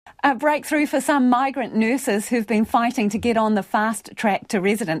A breakthrough for some migrant nurses who've been fighting to get on the fast track to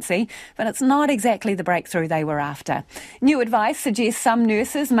residency, but it's not exactly the breakthrough they were after. New advice suggests some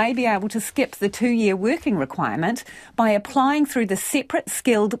nurses may be able to skip the 2-year working requirement by applying through the separate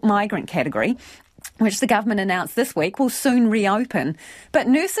skilled migrant category, which the government announced this week will soon reopen. But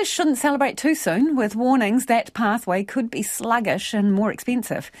nurses shouldn't celebrate too soon, with warnings that pathway could be sluggish and more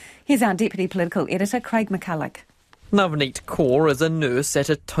expensive. Here's our Deputy Political Editor, Craig McCulloch. Navneet Kaur is a nurse at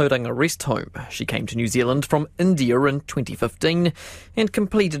a Tauranga rest home. She came to New Zealand from India in 2015 and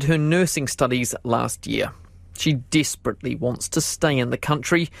completed her nursing studies last year. She desperately wants to stay in the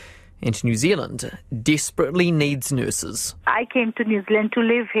country, and New Zealand desperately needs nurses. I came to New Zealand to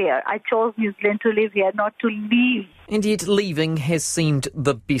live here. I chose New Zealand to live here, not to leave. And yet leaving has seemed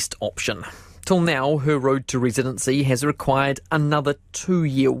the best option. Till now, her road to residency has required another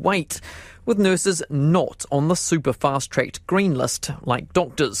 2-year wait, with nurses not on the super fast-tracked green list like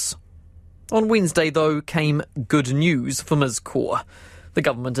doctors. On Wednesday, though, came good news for Ms Kaur. The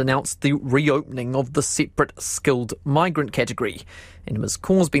government announced the reopening of the separate skilled migrant category, and Ms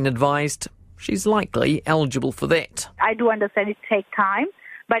Kaur's been advised she's likely eligible for that. I do understand it takes time,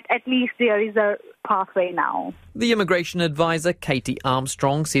 but at least there is a pathway now. The immigration advisor, Katie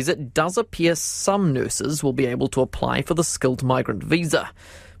Armstrong, says it does appear some nurses will be able to apply for the skilled migrant visa,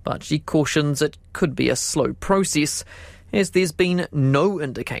 but she cautions it could be a slow process, as there's been no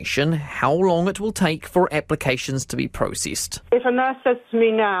indication how long it will take for applications to be processed. If a nurse says to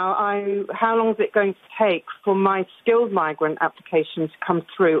me now, how long is it going to take for my skilled migrant application to come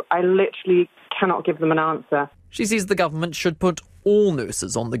through, I literally cannot give them an answer. She says the government should put all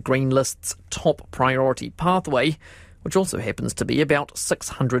nurses on the green list's top priority pathway, which also happens to be about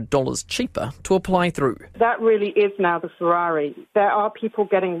 $600 cheaper to apply through. That really is now the Ferrari. There are people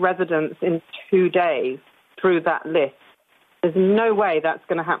getting residence in 2 days through that list. There's no way that's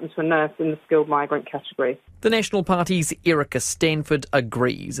going to happen to a nurse in the skilled migrant category. The National Party's Erica Stanford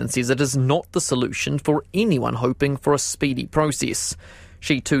agrees and says it is not the solution for anyone hoping for a speedy process.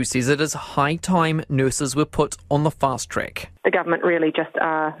 She too says it is high time nurses were put on the fast track. The government really just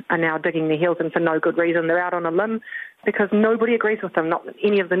are now digging their heels in for no good reason. They're out on a limb because nobody agrees with them. Not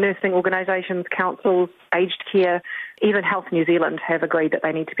any of the nursing organisations, councils, aged care, even Health New Zealand have agreed that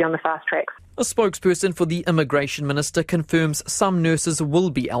they need to be on the fast track. A spokesperson for the Immigration Minister confirms some nurses will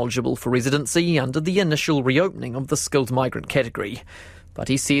be eligible for residency under the initial reopening of the skilled migrant category. But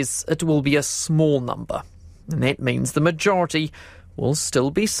he says it will be a small number, and that means the majority will still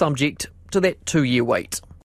be subject to that 2-year wait.